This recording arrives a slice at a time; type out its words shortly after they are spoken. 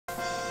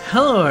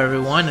Hello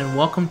everyone and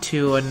welcome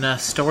to a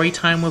story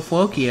time with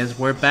Wokey, as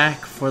we're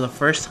back for the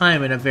first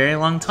time in a very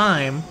long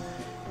time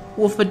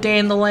with a day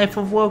in the life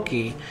of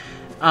Wokey.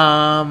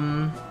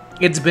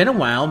 It's been a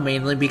while,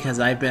 mainly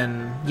because I've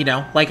been,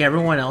 like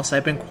everyone else,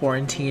 I've been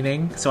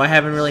quarantining, so I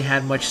haven't really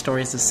had much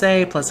stories to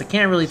say, plus I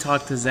can't really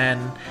talk to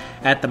Zen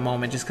at the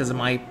moment just because of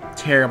my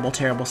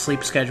terrible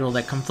sleep schedule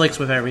that conflicts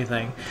with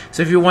everything.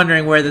 So if you're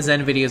wondering where the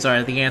Zen videos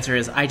are, the answer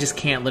is I just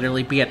can't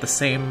literally be at the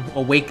same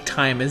awake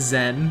time as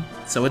Zen,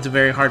 so it's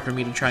very hard for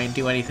me to try and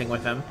do anything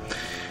with him.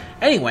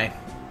 Anyway,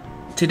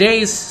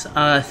 today's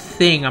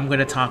thing I'm going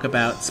to talk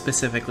about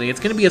specifically, it's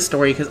going to be a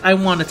story because I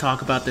want to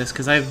talk about this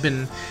because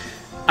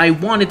I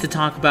wanted to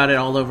talk about it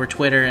all over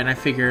Twitter, and I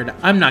figured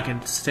I'm not going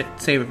to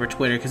save it for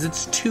Twitter because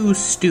it's too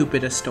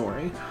stupid a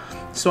story.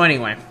 So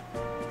anyway,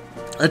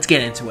 let's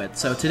get into it.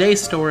 So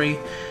today's story,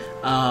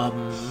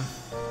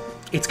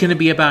 it's going to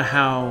be about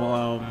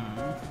how,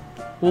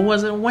 what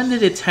was it? When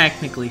did it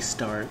technically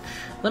start?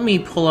 Let me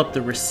pull up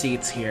the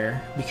receipts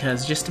here,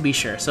 because just to be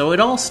sure. So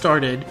it all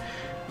started,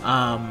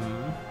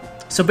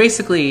 so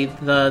basically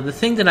the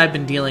thing that I've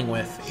been dealing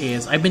with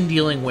is I've been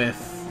dealing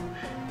with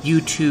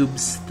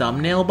YouTube's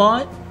thumbnail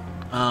bot.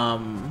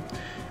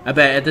 I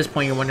bet at this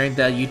point you're wondering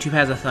that YouTube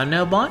has a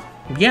thumbnail bot?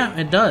 Yeah,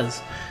 it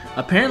does.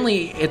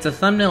 Apparently, it's a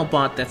thumbnail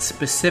bot that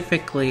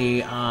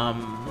specifically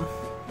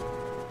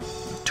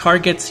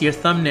targets your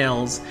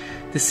thumbnails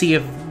to see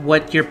if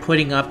what you're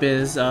putting up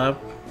is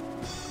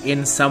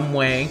in some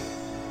way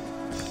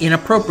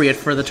inappropriate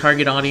for the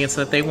target audience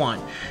that they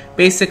want.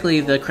 Basically,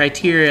 the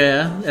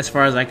criteria, as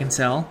far as I can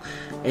tell,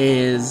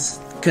 is,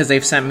 because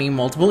they've sent me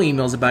multiple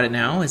emails about it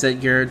now, is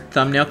that your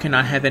thumbnail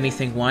cannot have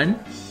anything, 1,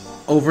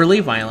 overly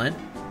violent,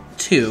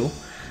 2,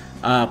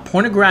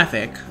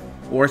 pornographic,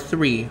 or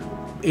 3,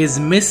 is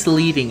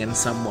misleading in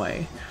some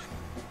way.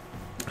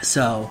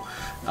 So,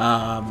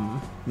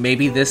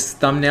 maybe this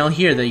thumbnail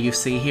here that you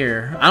see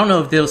here, I don't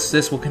know if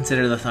this will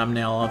consider the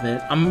thumbnail of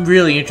it. I'm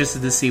really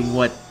interested to see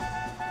what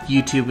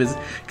YouTube is,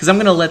 because I'm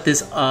gonna let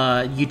this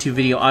YouTube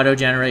video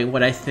auto-generate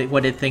what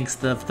it thinks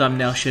the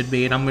thumbnail should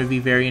be, and I'm gonna be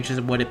very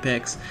interested in what it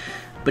picks.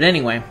 But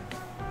anyway,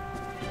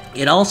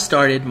 it all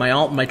started,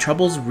 my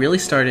troubles really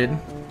started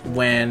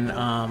when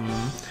a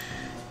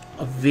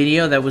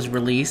video that was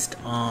released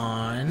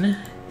on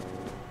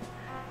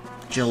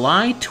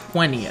July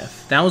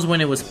 20th, that was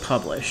when it was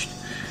published.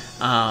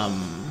 I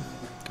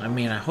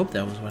mean, I hope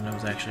that was when it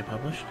was actually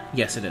published.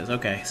 Yes, it is.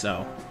 Okay,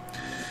 so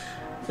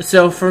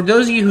for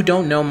those of you who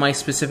don't know, my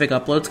specific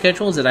upload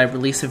schedule is that I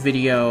release a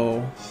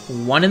video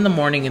 1 in the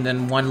morning and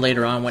then 1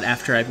 later on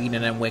after I've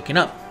eaten and waken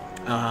up.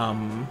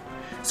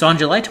 So on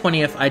July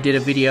 20th, I did a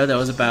video that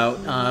was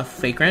about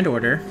Fake Grand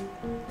Order.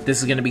 This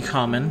is going to be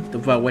common,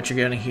 about what you're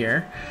going to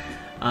hear.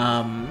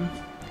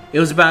 It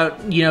was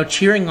about,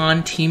 cheering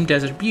on Team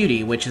Desert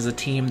Beauty, which is a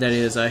team that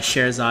is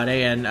Sherazade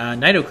and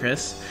Nido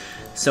Chris.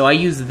 So I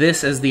used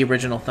this as the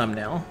original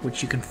thumbnail,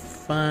 which you can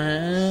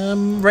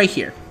find right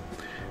here.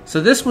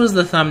 So this was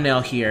the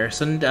thumbnail here.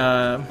 So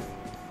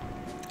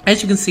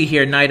as you can see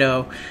here,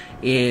 Nido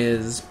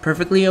is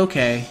perfectly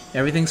okay.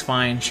 Everything's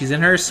fine. She's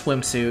in her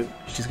swimsuit.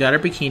 She's got her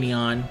bikini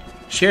on.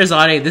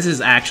 Sherazade, this is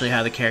actually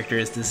how the character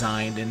is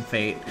designed in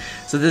Fate.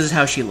 So this is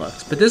how she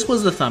looks. But this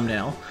was the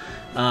thumbnail.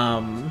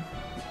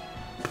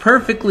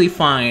 Perfectly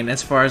fine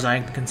as far as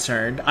I'm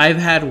concerned. I've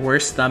had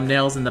worse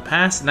thumbnails in the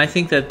past, and I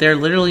think that they're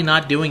literally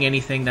not doing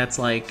anything that's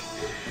like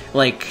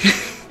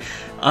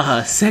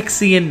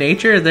sexy in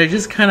nature. They're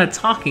just kind of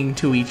talking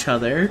to each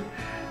other,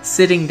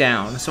 sitting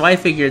down. So I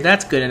figured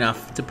that's good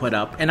enough to put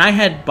up. And I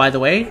had, by the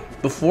way,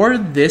 before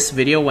this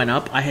video went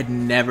up, I had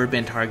never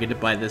been targeted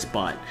by this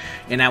bot.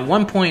 And at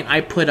one point,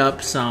 I put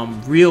up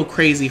some real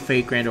crazy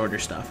Fake Grand Order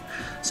stuff.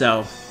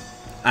 So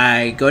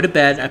I go to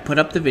bed, I put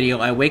up the video,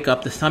 I wake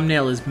up, the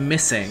thumbnail is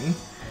missing.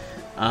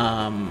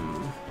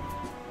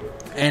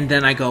 And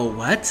then I go,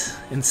 what?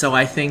 And so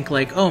I think,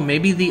 like, oh,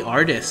 maybe the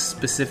artist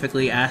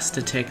specifically asked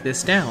to take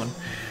this down.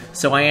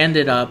 So I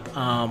ended up,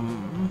 I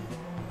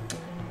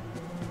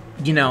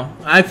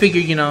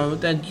figured,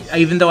 that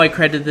even though I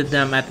credited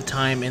them at the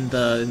time in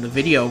the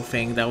video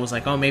thing, that was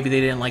like, oh, maybe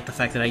they didn't like the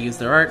fact that I used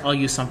their art, I'll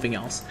use something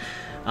else.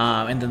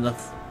 And then a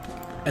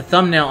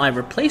thumbnail I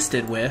replaced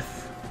it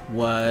with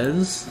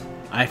was,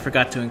 I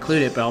forgot to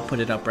include it, but I'll put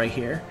it up right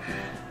here.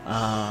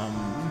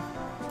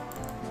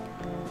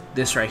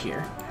 This right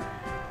here.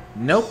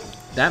 Nope,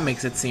 that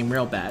makes it seem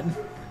real bad.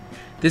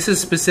 This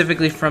is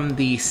specifically from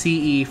the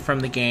CE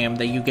from the game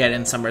that you get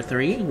in Summer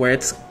 3, where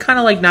it's kind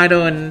of like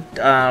Nido and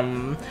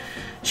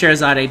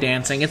Sherazade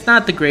dancing. It's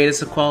not the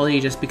greatest of quality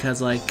just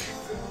because, like,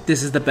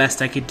 this is the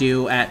best I could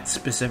do at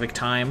specific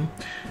time.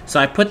 So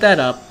I put that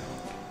up.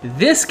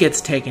 This gets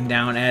taken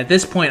down, and at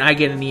this point I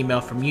get an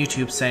email from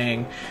YouTube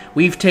saying,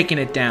 we've taken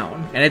it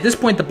down. And at this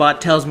point the bot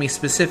tells me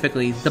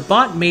specifically, the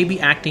bot may be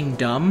acting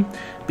dumb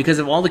because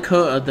of all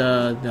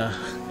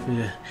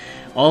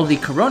all the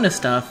corona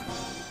stuff.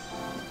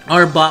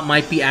 Our bot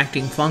might be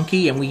acting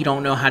funky and we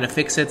don't know how to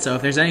fix it, so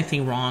if there's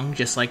anything wrong,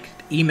 just like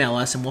email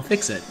us and we'll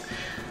fix it.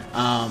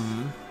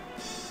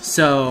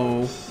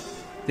 So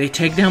They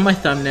take down my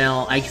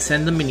thumbnail, I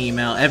send them an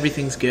email,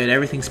 everything's good,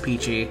 everything's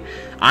peachy.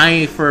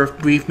 For a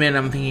brief minute,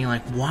 I'm thinking,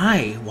 like,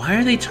 why? Why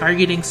are they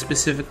targeting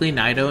specifically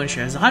Naito and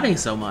Sherazade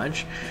so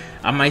much?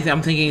 I'm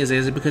thinking, is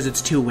it because it's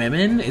two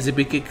women? Is it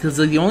because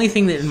the only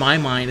thing that in my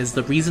mind is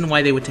the reason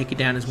why they would take it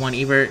down is one,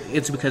 either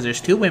it's because there's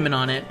two women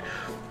on it,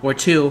 or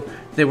two,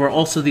 they were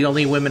also the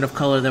only women of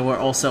color that were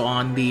also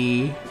on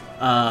the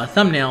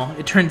thumbnail.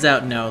 It turns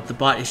out, no, the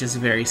bot is just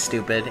very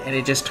stupid, and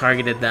it just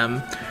targeted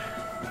them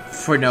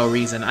for no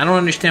reason. I don't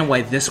understand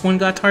why this one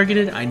got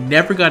targeted. I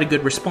never got a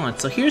good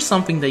response. So here's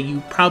something that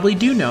you probably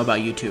do know about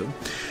YouTube.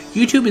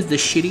 YouTube is the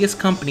shittiest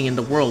company in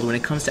the world when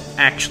it comes to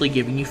actually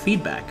giving you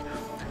feedback.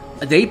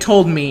 They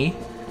told me,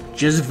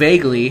 just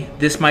vaguely,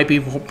 this might be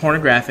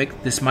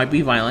pornographic, this might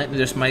be violent,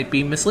 this might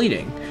be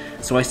misleading.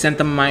 So I sent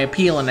them my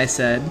appeal and I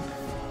said,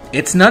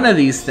 it's none of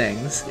these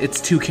things.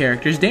 It's two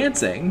characters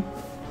dancing.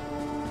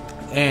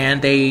 And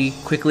they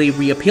quickly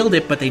re-appealed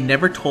it, but they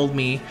never told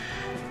me,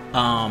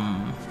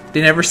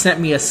 they never sent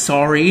me a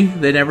sorry,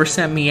 they never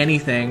sent me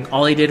anything.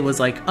 All they did was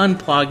like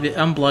unplugged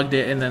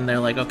it, and then they're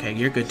like, okay,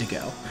 you're good to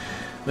go.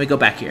 Let me go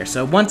back here.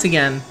 So once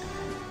again,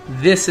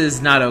 this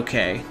is not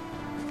okay.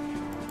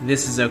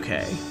 This is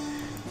okay.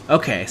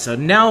 Okay, so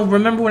now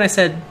remember when I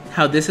said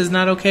how this is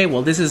not okay?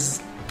 Well, this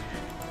is...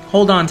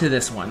 Hold on to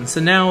this one.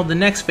 So now the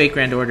next Fake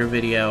Grand Order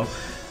video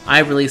I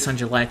released on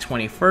July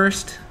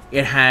 21st.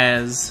 It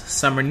has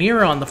Summer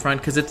Nero on the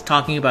front because it's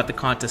talking about the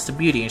Contest of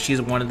Beauty, and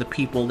she's one of the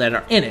people that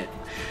are in it.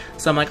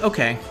 So I'm like,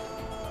 okay,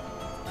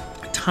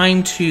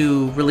 time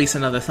to release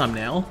another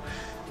thumbnail.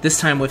 This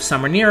time with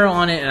Summer Nero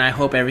on it, and I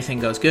hope everything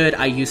goes good.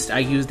 I used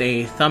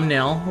a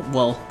thumbnail.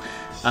 Well,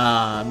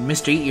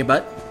 Mr. Eat Your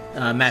Butt,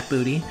 Matt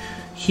Booty,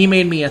 he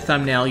made me a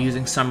thumbnail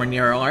using Summer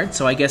Nero art.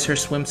 So I guess her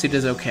swimsuit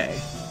is okay.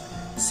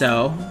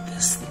 So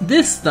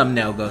this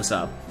thumbnail goes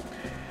up.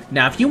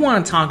 Now, if you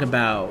want to talk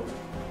about,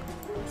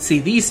 see,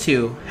 these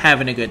two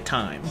having a good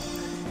time.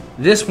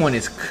 This one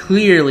is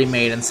clearly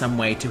made in some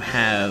way to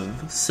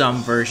have some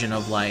version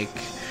of, like,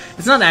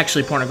 it's not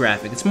actually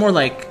pornographic. It's more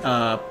like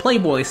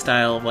Playboy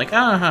style, like,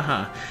 ah ha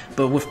ha,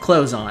 but with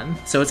clothes on.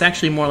 So it's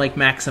actually more like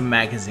Maxim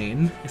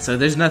magazine. So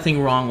there's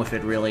nothing wrong with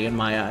it, really, in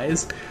my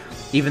eyes.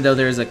 Even though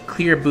there's a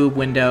clear boob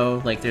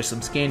window, like there's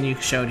some skin you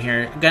showed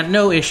here. Got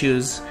no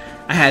issues.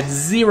 I had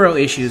 0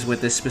 issues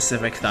with this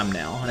specific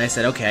thumbnail. And I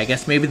said, okay, I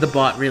guess maybe the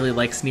bot really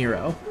likes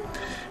Nero.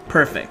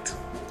 Perfect.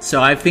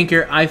 So I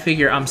figure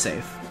I'm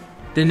safe.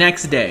 The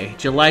next day,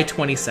 July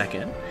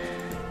 22nd,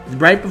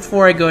 right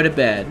before I go to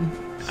bed,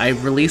 I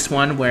release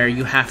one where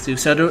you have to...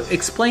 So to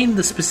explain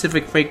the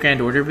specific Fake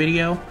Grand Order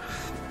video,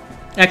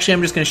 actually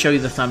I'm just going to show you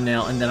the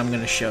thumbnail and then I'm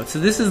going to show. So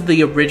this is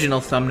the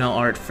original thumbnail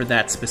art for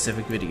that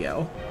specific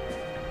video.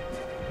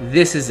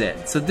 This is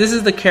it. So this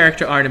is the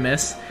character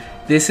Artemis.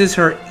 This is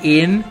her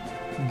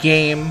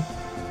in-game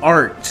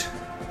art.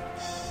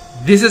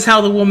 This is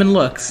how the woman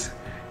looks.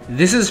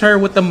 This is her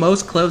with the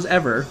most clothes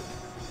ever.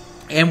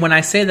 And when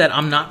I say that,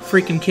 I'm not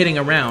freaking kidding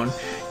around.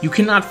 You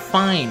cannot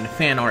find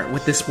fan art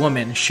with this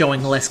woman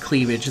showing less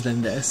cleavage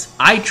than this.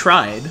 I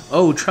tried.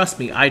 Oh, trust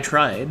me, I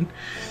tried.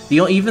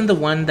 Even the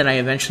one that I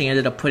eventually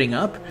ended up putting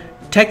up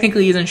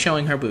technically isn't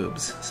showing her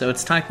boobs. So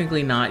it's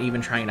technically not even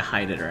trying to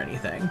hide it or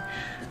anything.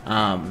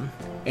 And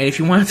if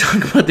you want to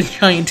talk about the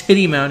giant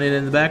titty mounted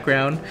in the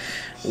background,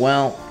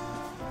 well,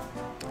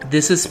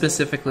 this is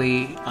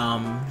specifically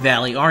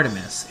Valley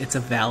Artemis. It's a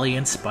valley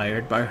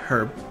inspired by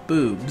her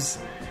boobs.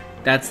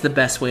 That's the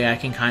best way I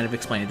can kind of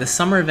explain it. The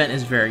summer event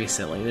is very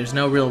silly. There's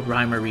no real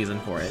rhyme or reason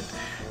for it.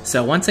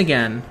 So once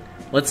again,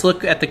 let's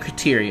look at the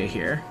criteria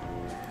here.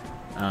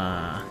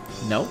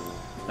 Nope.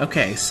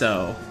 Okay,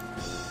 so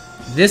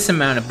this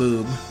amount of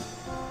boob,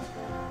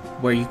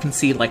 where you can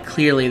see, like,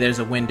 clearly there's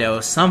a window,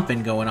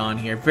 something going on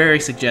here. Very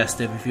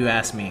suggestive, if you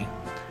ask me.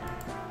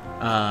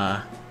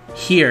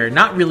 Here,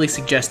 not really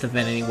suggestive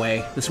in any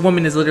way. This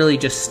woman is literally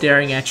just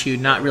staring at you,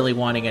 not really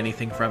wanting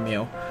anything from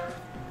you.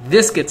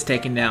 This gets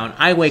taken down.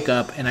 I wake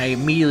up and I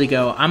immediately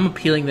go, I'm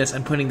appealing this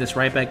and putting this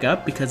right back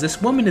up because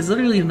this woman is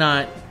literally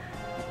not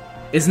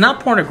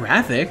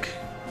pornographic.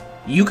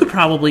 You could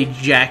probably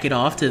jack it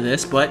off to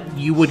this, but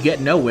you would get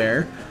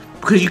nowhere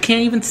because you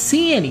can't even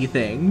see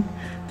anything.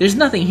 There's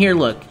nothing here.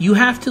 Look, you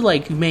have to,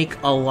 like,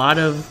 make a lot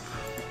of...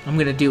 I'm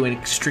going to do an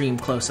extreme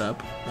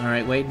close-up.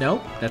 Alright, wait,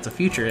 nope. That's a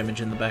future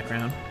image in the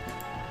background.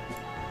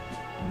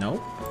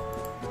 Nope.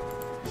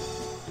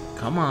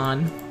 Come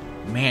on.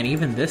 Man,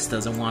 even this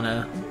doesn't want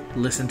to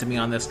listen to me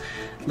on this.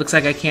 Looks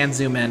like I can't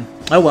zoom in.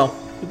 Oh well.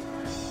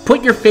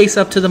 Put your face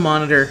up to the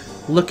monitor.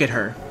 Look at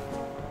her.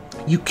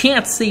 You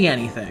can't see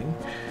anything.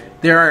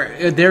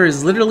 There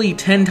is literally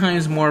 10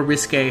 times more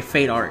risque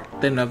fate art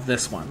than of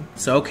this one.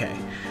 So okay.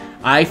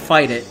 I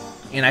fight it,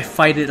 and I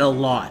fight it a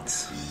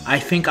lot. I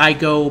think I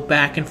go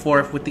back and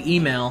forth with the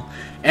email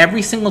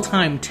every single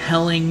time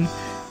telling...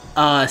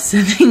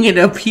 sending an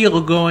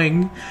appeal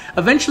going...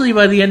 Eventually,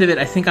 by the end of it,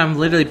 I think I'm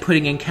literally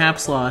putting in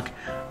caps lock,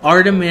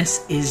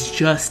 Artemis is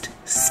just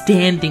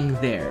standing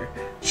there.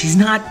 She's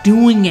not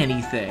doing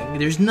anything.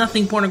 There's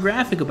nothing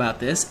pornographic about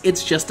this.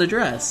 It's just a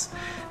dress.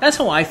 That's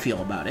how I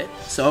feel about it.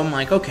 So I'm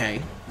like,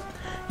 okay,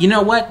 you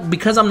know what?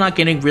 Because I'm not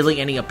getting really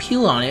any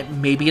appeal on it,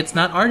 maybe it's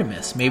not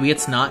Artemis. Maybe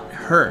it's not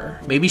her.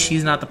 Maybe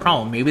she's not the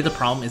problem. Maybe the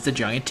problem is the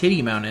giant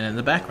titty mountain in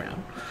the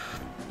background.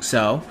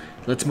 So,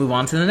 let's move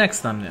on to the next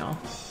thumbnail.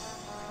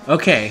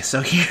 Okay,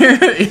 so here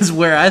is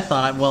where I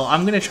thought, well,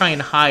 I'm going to try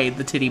and hide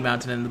the titty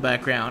mountain in the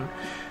background.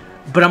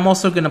 But I'm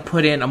also going to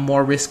put in a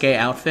more risque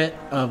outfit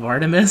of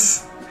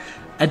Artemis.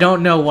 I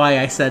don't know why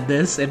I said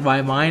this in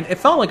my mind. It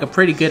felt like a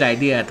pretty good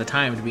idea at the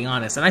time, to be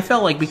honest. And I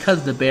felt like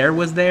because the bear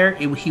was there,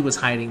 he was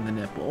hiding the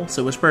nipple.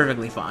 So it was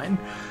perfectly fine.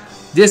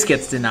 This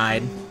gets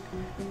denied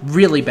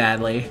really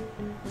badly.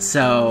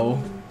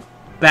 So,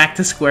 back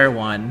to square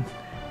one.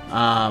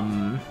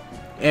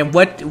 And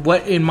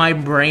what in my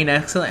brain,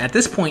 excellent. At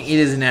this point, it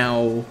is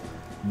now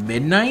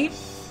midnight.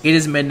 It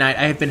is midnight.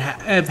 I've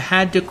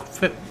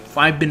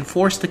been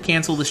forced to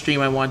cancel the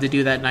stream I wanted to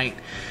do that night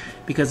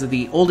because of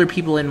the older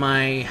people in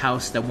my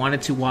house that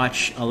wanted to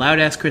watch a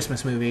loud-ass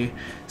Christmas movie.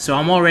 So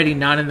I'm already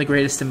not in the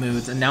greatest of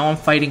moods, and now I'm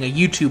fighting a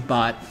YouTube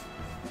bot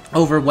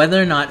over whether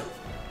or not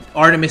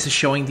Artemis is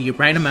showing the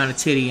right amount of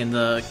titty in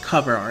the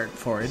cover art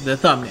for the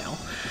thumbnail.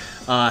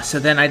 So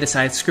then I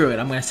decided, screw it,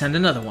 I'm going to send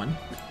another one.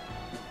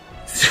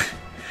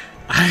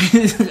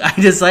 I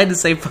decided to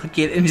say fuck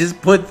it and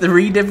just put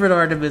 3 different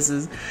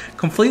Artemises,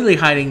 completely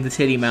hiding the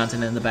titty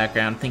mountain in the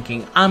background,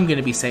 thinking I'm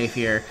gonna be safe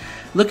here.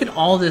 Look at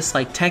all this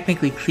like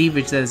technically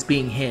cleavage that is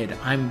being hid.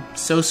 I'm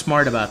so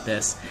smart about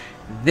this.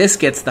 This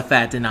gets the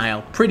fat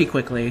denial pretty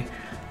quickly,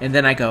 and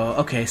then I go,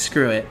 okay,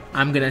 screw it.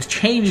 I'm gonna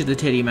change the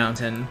titty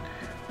mountain.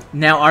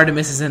 Now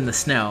Artemis is in the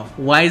snow.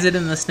 Why is it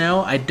in the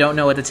snow? I don't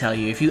know what to tell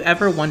you. If you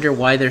ever wonder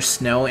why there's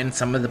snow in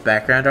some of the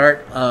background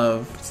art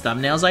of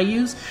thumbnails I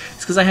use,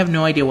 it's because I have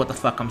no idea what the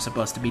fuck I'm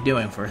supposed to be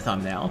doing for a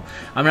thumbnail.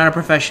 I'm not a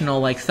professional,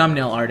 like,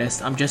 thumbnail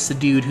artist. I'm just a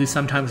dude who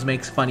sometimes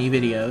makes funny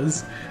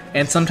videos.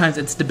 And sometimes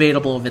it's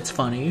debatable if it's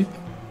funny.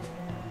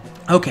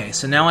 Okay,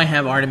 so now I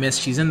have Artemis.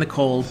 She's in the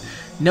cold.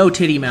 No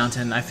titty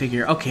mountain. I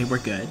figure, okay, we're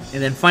good.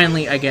 And then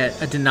finally I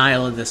get a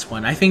denial of this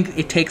one. I think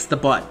it takes the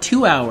bot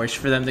 2 hours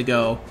for them to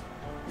go,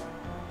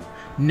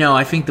 no,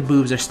 I think the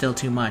boobs are still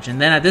too much. And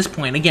then at this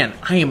point, again,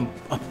 I am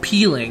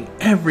appealing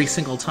every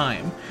single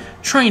time,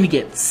 trying to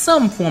get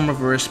some form of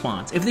a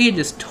response. If they had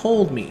just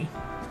told me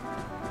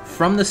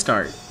from the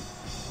start,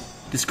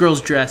 this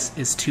girl's dress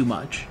is too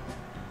much,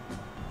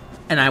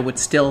 and I would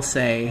still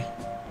say,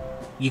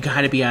 you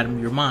gotta be out of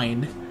your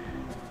mind.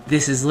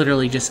 This is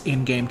literally just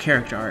in-game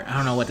character art. I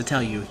don't know what to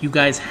tell you. You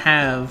guys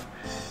have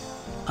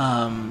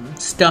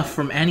stuff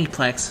from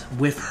Aniplex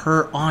with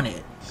her on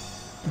it.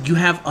 You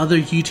have other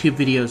YouTube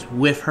videos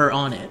with her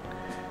on it.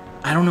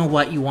 I don't know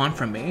what you want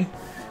from me.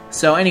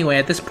 So anyway,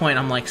 at this point,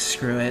 I'm like,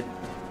 screw it.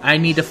 I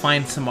need to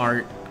find some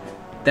art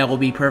that will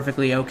be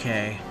perfectly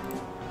okay.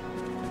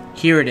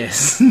 Here it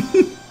is.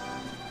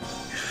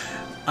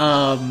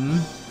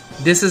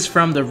 This is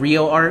from the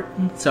Rio art,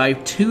 so I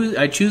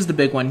choose the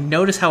big one.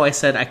 Notice how I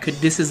said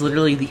this is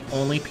literally the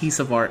only piece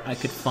of art I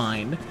could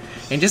find.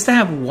 And just to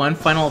have one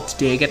final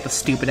dig at the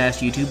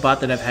stupid-ass YouTube bot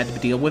that I've had to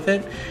deal with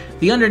it,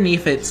 the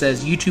underneath it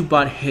says, YouTube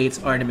bot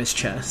hates Artemis'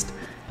 chest.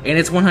 And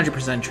it's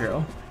 100%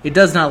 true. It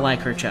does not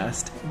like her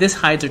chest. This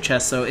hides her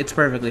chest, so it's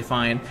perfectly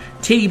fine.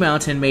 Titty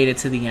Mountain made it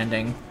to the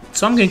ending.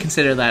 So I'm going to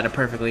consider that a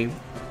perfectly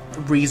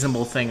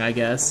reasonable thing, I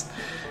guess.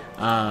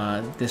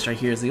 This right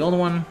here is the old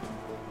one.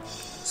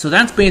 So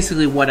that's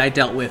basically what I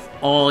dealt with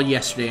all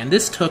yesterday. And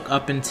this took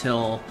up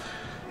until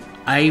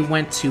I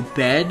went to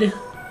bed,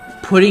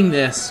 putting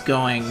this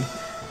going.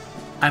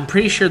 I'm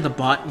pretty sure the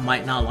bot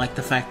might not like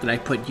the fact that I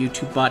put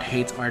YouTube bot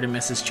hates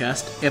Artemis'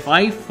 chest. If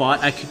I thought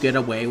I could get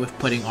away with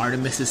putting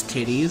Artemis'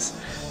 titties,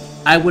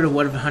 I would have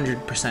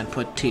 100%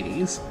 put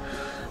titties.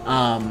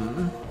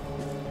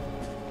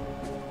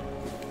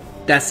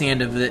 That's the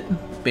end of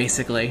it,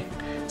 basically.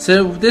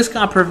 So this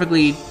got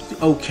perfectly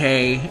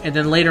okay, and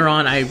then later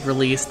on I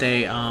released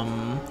a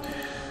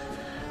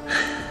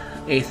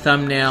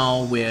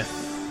thumbnail with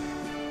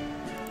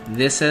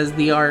this as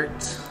the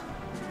art.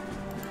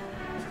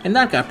 And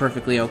that got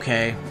perfectly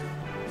okay.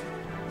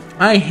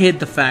 I hid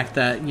the fact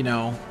that, you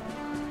know...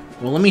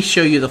 Well, let me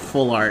show you the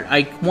full art.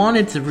 I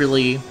wanted to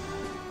really...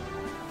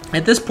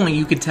 At this point,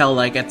 you could tell,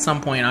 like, at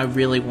some point, I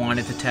really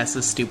wanted to test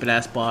this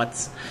stupid-ass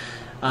bots.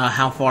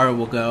 How far it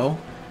will go.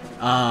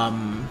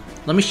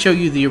 Let me show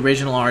you the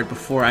original art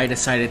before I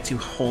decided to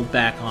hold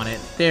back on it.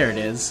 There it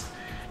is.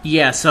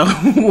 Yeah, so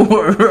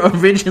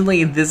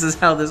originally this is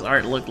how this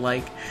art looked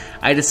like.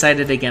 I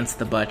decided against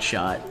the butt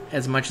shot,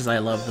 as much as I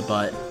love the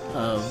butt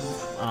of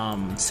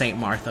Saint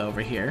Martha over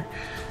here.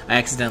 I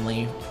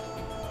accidentally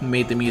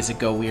made the music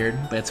go weird,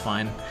 but it's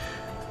fine.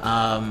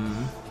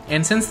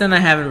 And since then I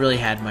haven't really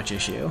had much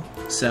issue.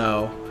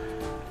 So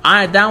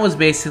that was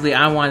basically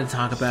I wanted to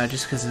talk about,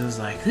 just because it was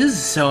like, this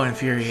is so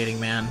infuriating,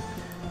 man.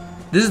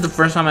 This is the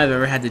first time I've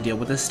ever had to deal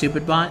with this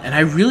stupid bot, and I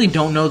really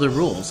don't know the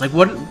rules. Like,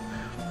 what?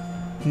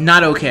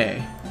 Not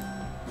okay.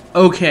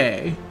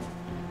 Okay.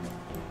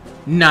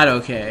 Not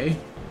okay.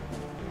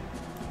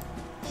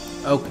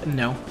 Oh,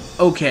 no.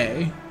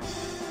 Okay.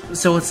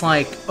 So it's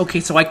like, okay,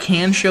 so I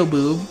can show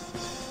boob,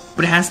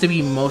 but it has to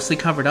be mostly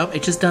covered up?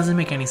 It just doesn't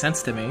make any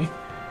sense to me.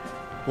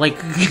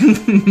 Like,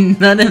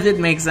 none of it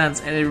makes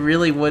sense, and it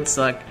really would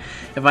suck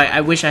if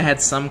I wish I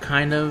had some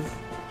kind of,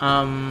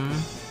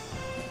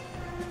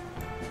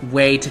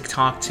 way to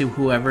talk to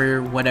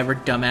whatever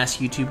dumbass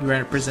YouTube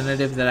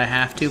representative that I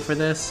have to for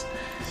this,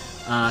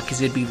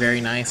 because it'd be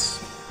very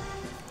nice.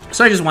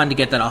 So I just wanted to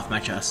get that off my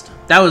chest.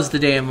 That was the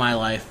day of my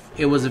life.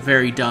 It was a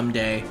very dumb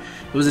day.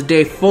 It was a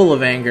day full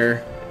of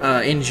anger,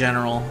 in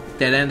general,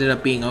 that ended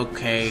up being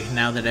okay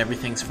now that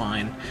everything's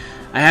fine.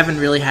 I haven't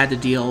really had to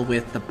deal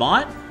with the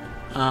bot.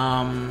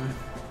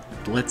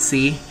 Let's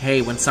see.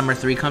 Hey, when Summer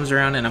 3 comes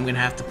around and I'm gonna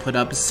have to put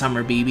up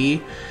Summer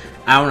BB,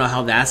 I don't know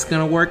how that's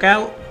gonna work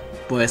out,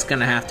 but it's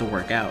gonna have to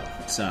work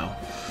out. So,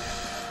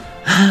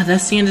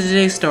 that's the end of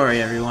today's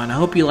story, everyone. I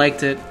hope you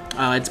liked it.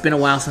 It's been a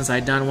while since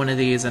I'd done one of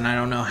these, and I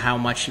don't know how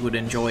much you would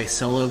enjoy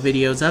solo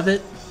videos of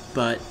it,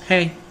 but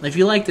hey, if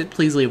you liked it,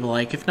 please leave a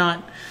like. If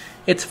not,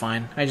 it's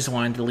fine. I just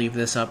wanted to leave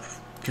this up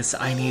because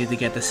I needed to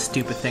get this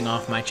stupid thing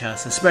off my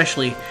chest.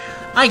 Especially,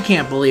 I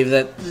can't believe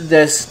that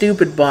the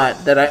stupid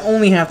bot that I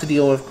only have to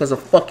deal with because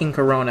of fucking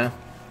Corona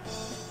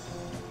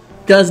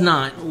does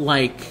not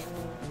like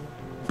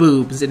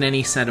boobs in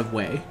any set of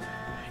way.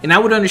 And I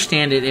would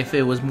understand it if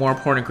it was more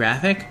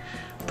pornographic,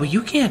 but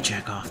you can't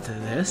jack off to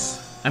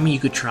this. I mean, you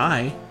could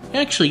try.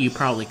 Actually, you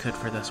probably could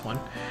for this one.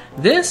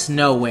 This,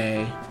 no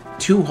way.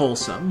 Too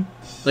wholesome.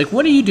 Like,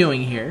 what are you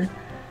doing here?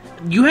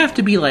 You have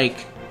to be like,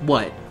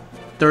 what,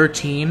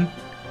 13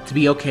 to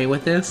be okay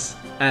with this?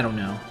 I don't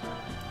know.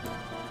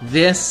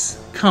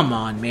 This, come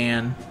on,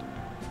 man.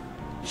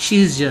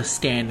 She's just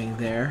standing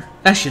there.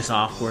 That's just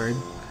awkward.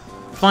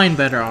 Find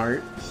better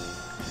art.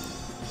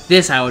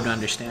 This I would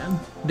understand.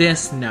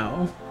 This,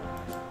 no.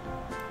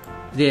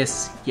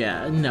 This,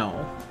 yeah,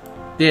 no.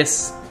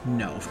 This,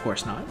 no, of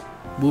course not.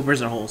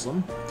 Boobers are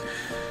wholesome.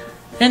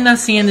 And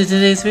that's the end of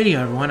today's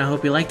video, everyone. I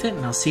hope you liked it,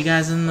 and I'll see you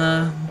guys in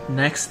the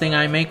next thing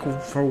I make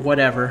for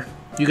whatever.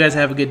 You guys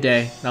have a good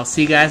day, and I'll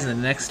see you guys in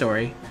the next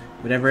story.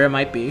 Whatever it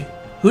might be.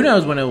 Who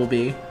knows when it will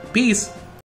be. Peace!